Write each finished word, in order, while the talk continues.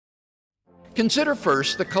Consider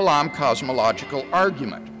first the Kalam cosmological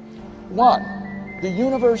argument. 1. The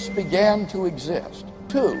universe began to exist.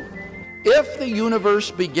 2. If the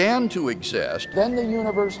universe began to exist, then the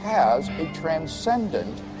universe has a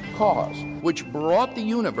transcendent cause, which brought the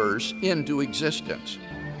universe into existence.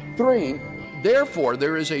 3. Therefore,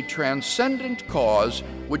 there is a transcendent cause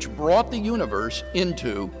which brought the universe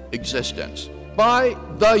into existence. By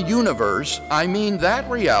the universe, I mean that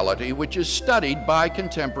reality which is studied by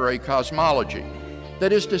contemporary cosmology.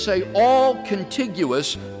 That is to say, all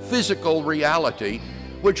contiguous physical reality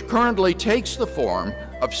which currently takes the form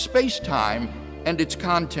of space-time and its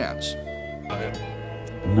contents.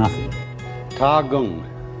 Nothing. Tagung,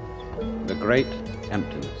 the great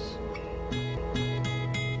emptiness.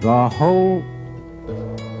 The whole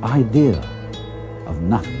idea of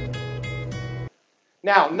nothing.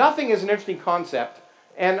 Now, nothing is an interesting concept,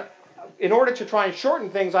 and in order to try and shorten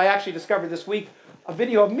things, I actually discovered this week a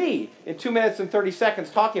video of me in 2 minutes and 30 seconds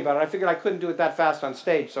talking about it. I figured I couldn't do it that fast on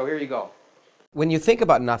stage, so here you go. When you think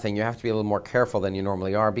about nothing, you have to be a little more careful than you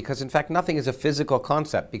normally are, because in fact nothing is a physical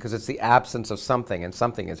concept, because it's the absence of something, and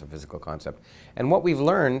something is a physical concept. And what we've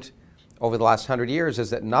learned over the last 100 years is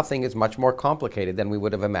that nothing is much more complicated than we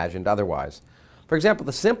would have imagined otherwise. For example,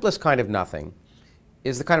 the simplest kind of nothing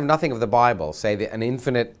is the kind of nothing of the Bible, say an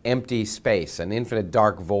infinite empty space, an infinite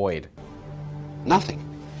dark void. Nothing.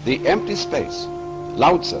 The empty space.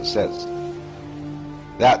 Lao Tzu says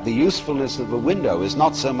that the usefulness of a window is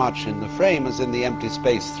not so much in the frame as in the empty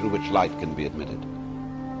space through which light can be admitted.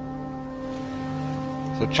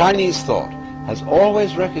 So Chinese thought has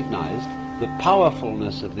always recognized the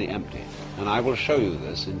powerfulness of the empty. And I will show you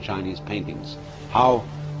this in Chinese paintings, how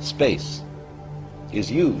space is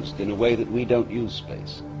used in a way that we don't use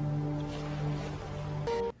space.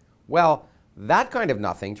 Well, that kind of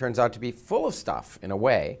nothing turns out to be full of stuff in a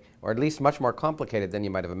way, or at least much more complicated than you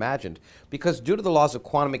might have imagined, because due to the laws of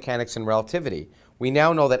quantum mechanics and relativity, we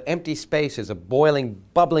now know that empty space is a boiling,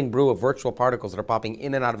 bubbling brew of virtual particles that are popping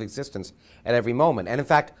in and out of existence at every moment. And in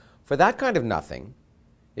fact, for that kind of nothing,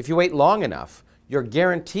 if you wait long enough, you're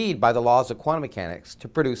guaranteed by the laws of quantum mechanics to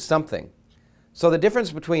produce something. So the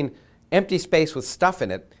difference between empty space with stuff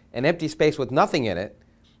in it and empty space with nothing in it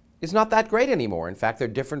is not that great anymore. In fact, they're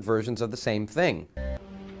different versions of the same thing.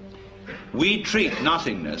 We treat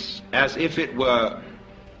nothingness as if it were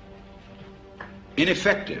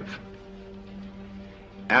ineffective,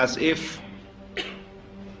 as if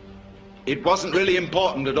it wasn't really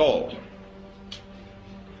important at all.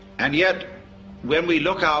 And yet, when we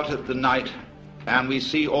look out at the night and we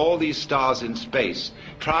see all these stars in space,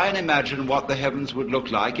 try and imagine what the heavens would look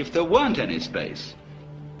like if there weren't any space.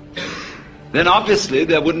 Then obviously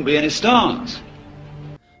there wouldn't be any stars.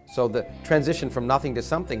 So the transition from nothing to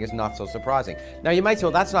something is not so surprising. Now you might say,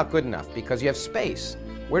 well, that's not good enough because you have space.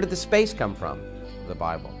 Where did the space come from? The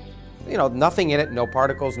Bible. You know, nothing in it, no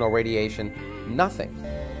particles, no radiation, nothing.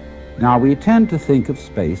 Now we tend to think of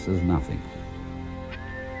space as nothing.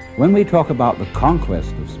 When we talk about the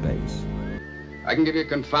conquest of space, I can give you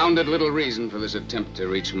confounded little reason for this attempt to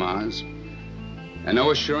reach Mars, and no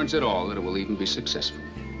assurance at all that it will even be successful.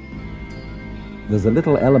 there's a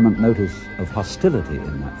little element, notice, of hostility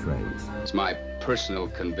in that phrase. It's my personal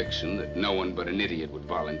conviction that no one but an idiot would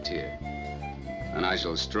volunteer, and I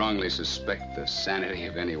shall strongly suspect the sanity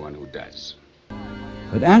of anyone who does.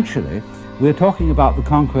 But actually, we're talking about the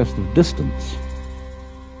conquest of distance.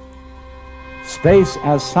 Space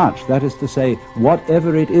as such, that is to say,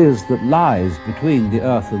 whatever it is that lies between the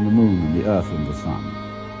Earth and the Moon and the Earth and the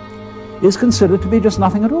Sun, is considered to be just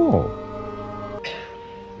nothing at all.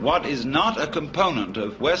 What is not a component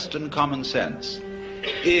of Western common sense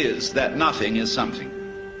is that nothing is something.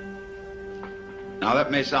 Now that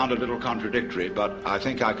may sound a little contradictory, but I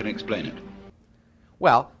think I can explain it.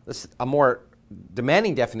 Well, a more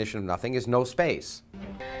demanding definition of nothing is no space.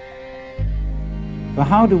 So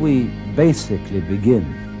how do we basically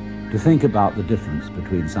begin to think about the difference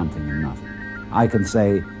between something and nothing? I can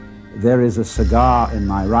say, there is a cigar in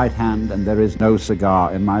my right hand and there is no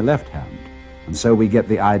cigar in my left hand. And so we get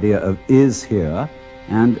the idea of is here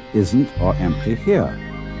and isn't or empty here.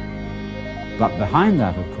 But behind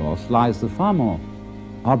that, of course, lies the far more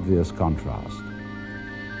obvious contrast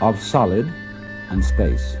of solid and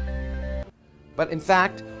space. But in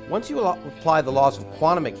fact, once you apply the laws of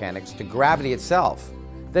quantum mechanics to gravity itself,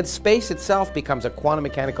 then space itself becomes a quantum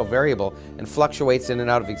mechanical variable and fluctuates in and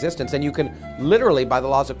out of existence. And you can literally, by the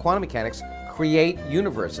laws of quantum mechanics, create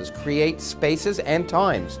universes, create spaces and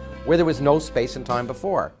times where there was no space and time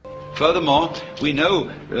before. Furthermore, we know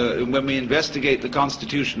when we investigate the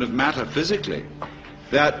constitution of matter physically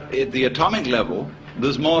that at the atomic level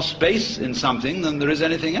there's more space in something than there is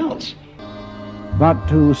anything else. But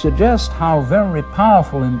to suggest how very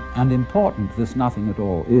powerful and important this nothing at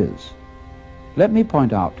all is, let me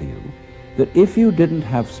point out to you that if you didn't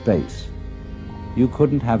have space, you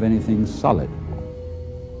couldn't have anything solid.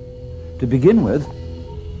 To begin with,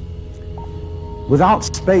 without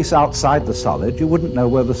space outside the solid, you wouldn't know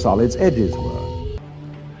where the solid's edges were.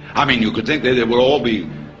 I mean, you could think that they will all be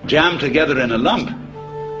jammed together in a lump.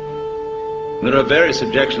 There are various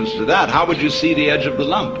objections to that. How would you see the edge of the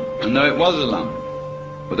lump and know it was a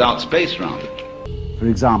lump without space around it? For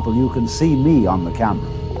example, you can see me on the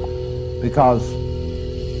camera because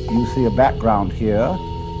you see a background here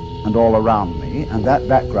and all around me, and that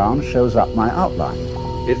background shows up my outline.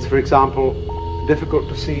 It's, for example, difficult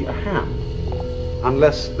to see a hand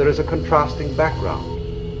unless there is a contrasting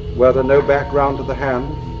background. Were there no background to the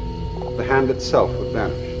hand itself would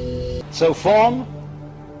vanish. So form,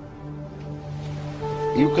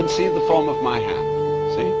 you can see the form of my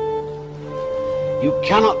hand, see? You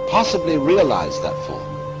cannot possibly realize that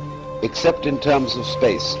form except in terms of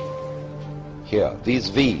space. Here, these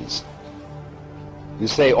V's. You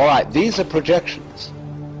say, all right, these are projections.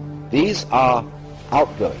 These are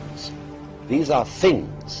outgoings. These are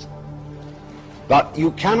things. But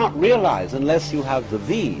you cannot realize unless you have the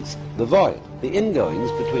V's, the void, the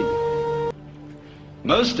ingoings between you.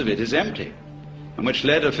 Most of it is empty, and which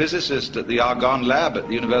led a physicist at the Argonne lab at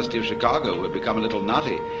the University of Chicago, who had become a little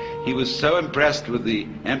nutty. He was so impressed with the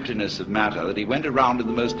emptiness of matter that he went around in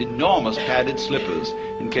the most enormous padded slippers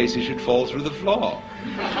in case he should fall through the floor.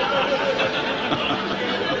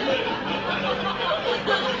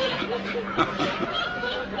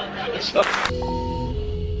 So,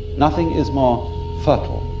 Nothing is more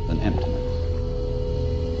fertile than emptiness.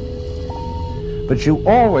 But you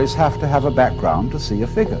always have to have a background to see a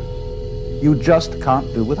figure. You just can't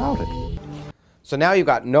do without it. So now you've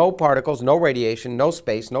got no particles, no radiation, no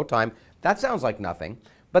space, no time. That sounds like nothing.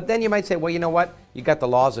 But then you might say, well, you know what? You got the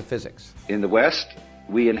laws of physics. In the West,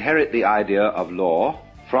 we inherit the idea of law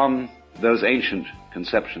from those ancient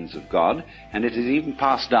conceptions of God, and it is even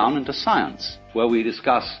passed down into science, where we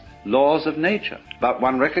discuss laws of nature. But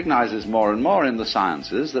one recognizes more and more in the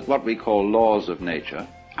sciences that what we call laws of nature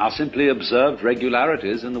are simply observed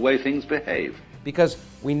regularities in the way things behave. Because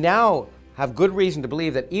we now have good reason to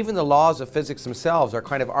believe that even the laws of physics themselves are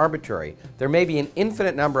kind of arbitrary. There may be an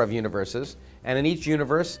infinite number of universes, and in each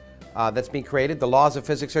universe that's being created, the laws of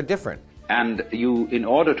physics are different. And you, in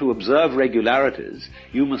order to observe regularities,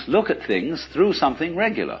 you must look at things through something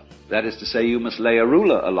regular. That is to say, you must lay a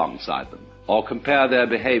ruler alongside them, or compare their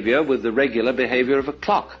behavior with the regular behavior of a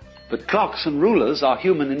clock. But clocks and rulers are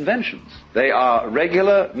human inventions. They are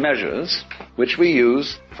regular measures which we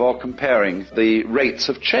use for comparing the rates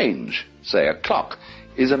of change. Say, a clock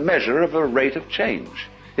is a measure of a rate of change.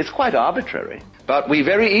 It's quite arbitrary, but we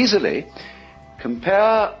very easily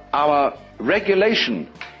compare our regulation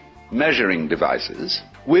measuring devices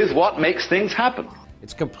with what makes things happen.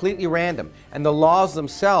 It's completely random, and the laws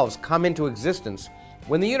themselves come into existence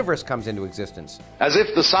when the universe comes into existence. As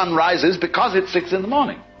if the sun rises because it's 6 in the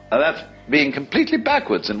morning. Now that's being completely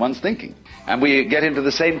backwards in one's thinking. And we get into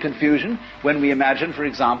the same confusion when we imagine, for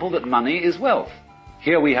example, that money is wealth.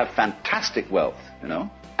 Here we have fantastic wealth, you know,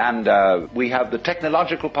 and we have the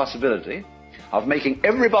technological possibility of making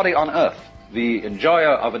everybody on earth the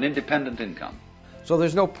enjoyer of an independent income. So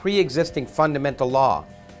there's no pre-existing fundamental law.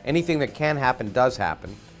 Anything that can happen does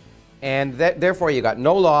happen. And therefore you got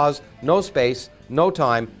no laws, no space, no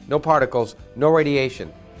time, no particles, no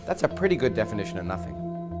radiation. That's a pretty good definition of nothing.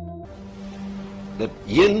 That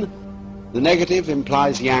yin, the negative,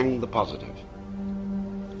 implies yang, the positive.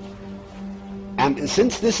 And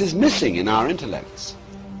since this is missing in our intellects,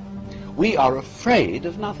 we are afraid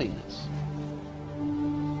of nothingness.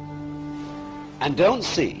 And don't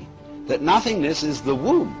see that nothingness is the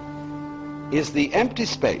womb, is the empty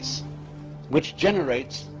space which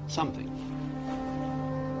generates something.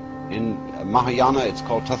 In Mahayana it's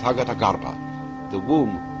called Tathagata Garbha, the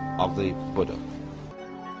womb of the Buddha.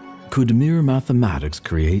 Could mere mathematics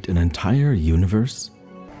create an entire universe?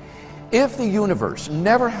 If the universe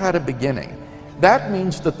never had a beginning, that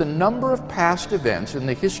means that the number of past events in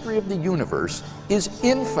the history of the universe is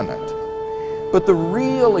infinite. But the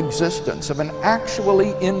real existence of an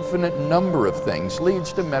actually infinite number of things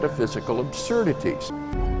leads to metaphysical absurdities.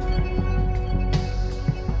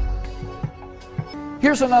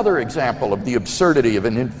 Here's another example of the absurdity of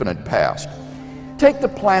an infinite past. Take the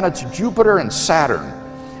planets Jupiter and Saturn.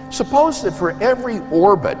 Suppose that for every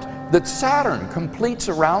orbit that Saturn completes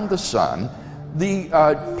around the Sun, the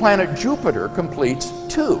planet Jupiter completes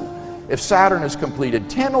 2. If Saturn has completed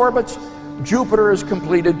 10 orbits, Jupiter has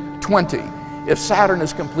completed 20. If Saturn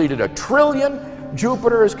has completed 1 trillion,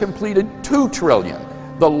 Jupiter has completed 2 trillion.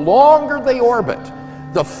 The longer they orbit,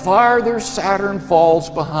 the farther Saturn falls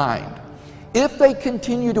behind. If they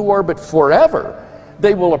continue to orbit forever,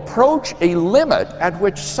 they will approach a limit at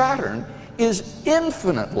which Saturn is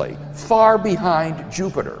infinitely far behind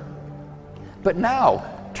Jupiter. But now,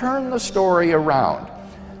 turn the story around.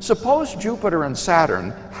 Suppose Jupiter and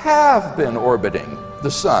Saturn have been orbiting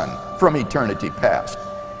the Sun from eternity past.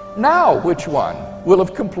 Now, which one will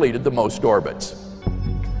have completed the most orbits?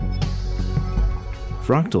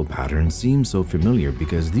 Fractal patterns seem so familiar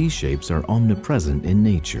because these shapes are omnipresent in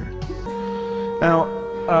nature. Now,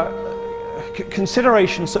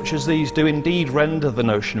 considerations such as these do indeed render the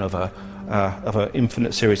notion of an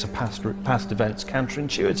infinite series of past events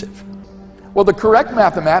counterintuitive. Well, the correct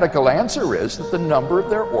mathematical answer is that the number of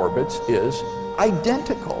their orbits is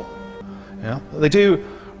identical. Yeah, they do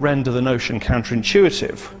render the notion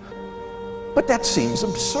counterintuitive. But that seems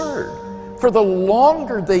absurd. For the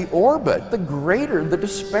longer they orbit, the greater the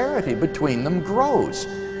disparity between them grows.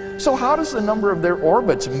 So how does the number of their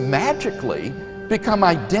orbits magically become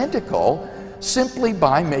identical simply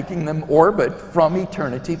by making them orbit from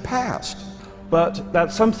eternity past? But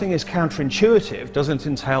that something is counterintuitive doesn't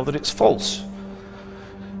entail that it's false.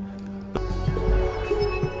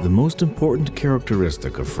 The most important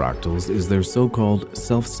characteristic of fractals is their so-called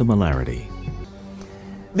self-similarity.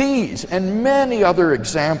 These and many other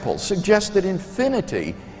examples suggest that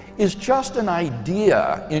infinity is just an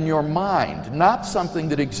idea in your mind, not something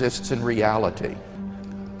that exists in reality.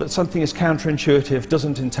 But something is counterintuitive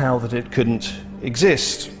doesn't entail that it couldn't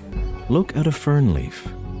exist. Look at a fern leaf.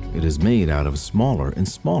 It is made out of smaller and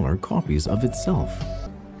smaller copies of itself.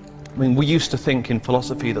 I mean, we used to think in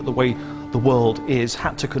philosophy that the way the world is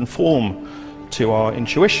had to conform to our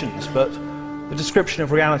intuitions, but the description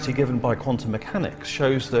of reality given by quantum mechanics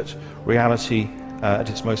shows that reality at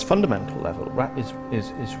its most fundamental level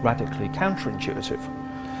is radically counterintuitive.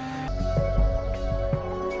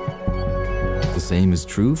 The same is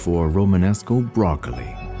true for Romanesco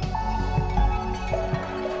broccoli.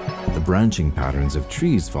 The branching patterns of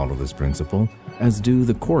trees follow this principle, as do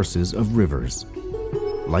the courses of rivers.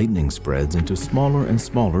 Lightning spreads into smaller and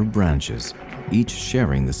smaller branches, each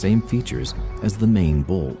sharing the same features as the main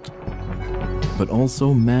bolt. But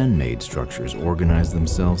also man-made structures organize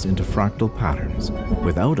themselves into fractal patterns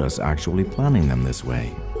without us actually planning them this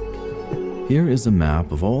way. Here is a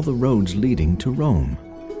map of all the roads leading to Rome,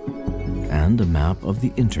 and a map of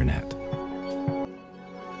the Internet.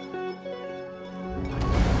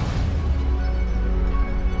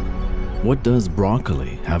 What does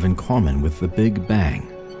broccoli have in common with the Big Bang?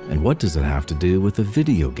 And what does it have to do with a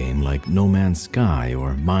video game like No Man's Sky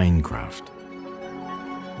or Minecraft?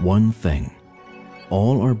 One thing.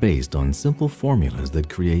 All are based on simple formulas that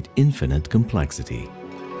create infinite complexity.